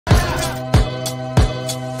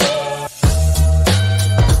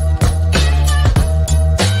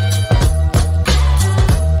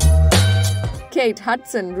Kate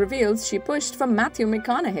Hudson reveals she pushed for Matthew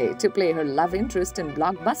McConaughey to play her love interest in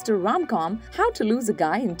blockbuster rom-com How to Lose a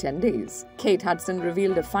Guy in 10 Days. Kate Hudson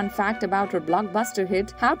revealed a fun fact about her blockbuster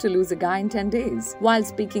hit How to Lose a Guy in 10 Days. While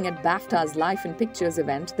speaking at BAFTA's Life in Pictures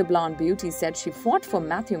event, the blonde beauty said she fought for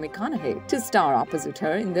Matthew McConaughey to star opposite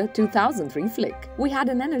her in the 2003 flick. "We had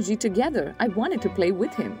an energy together. I wanted to play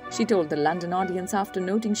with him," she told the London audience after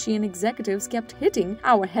noting she and executives kept hitting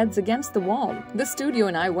our heads against the wall. "The studio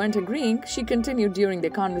and I weren't agreeing," she continued during the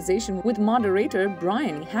conversation with moderator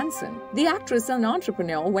Brian Hansen. The actress and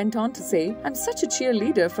entrepreneur went on to say, "I'm such a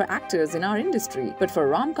cheerleader for actors in our industry, but for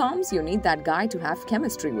rom-coms, you need that guy to have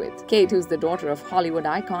chemistry with." Kate, who's the daughter of Hollywood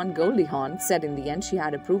icon Goldie Hawn, said in the end she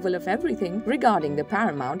had approval of everything regarding the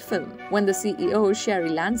Paramount film. When the CEO, Sherry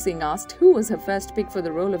Lansing, asked who was her first pick for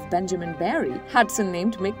the role of Benjamin Barry, Hudson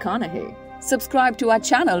named McConaughey. Subscribe to our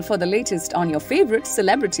channel for the latest on your favorite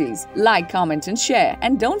celebrities. Like, comment and share,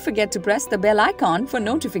 and don't forget to press the bell icon for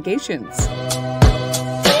notifications.